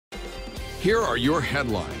Here are your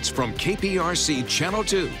headlines from KPRC Channel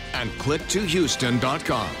 2 and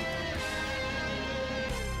click2houston.com.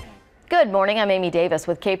 Good morning, I'm Amy Davis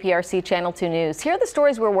with KPRC Channel 2 News. Here are the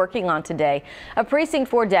stories we're working on today. A Precinct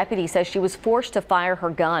 4 deputy says she was forced to fire her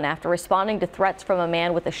gun after responding to threats from a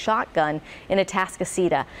man with a shotgun in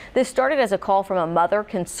Atascocita. This started as a call from a mother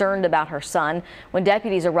concerned about her son. When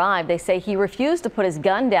deputies arrived, they say he refused to put his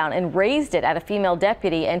gun down and raised it at a female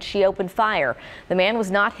deputy, and she opened fire. The man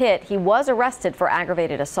was not hit. He was arrested for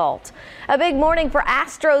aggravated assault. A big morning for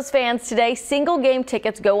Astros fans today. Single game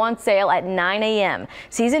tickets go on sale at 9 a.m.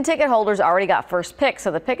 Season ticket holders already got first pick,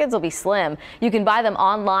 so the pickets will be slim. You can buy them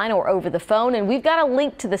online or over the phone, and we've got a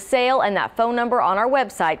link to the sale and that phone number on our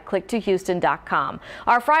website, click2houston.com.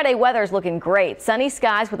 Our Friday weather is looking great. Sunny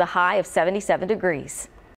skies with a high of 77 degrees.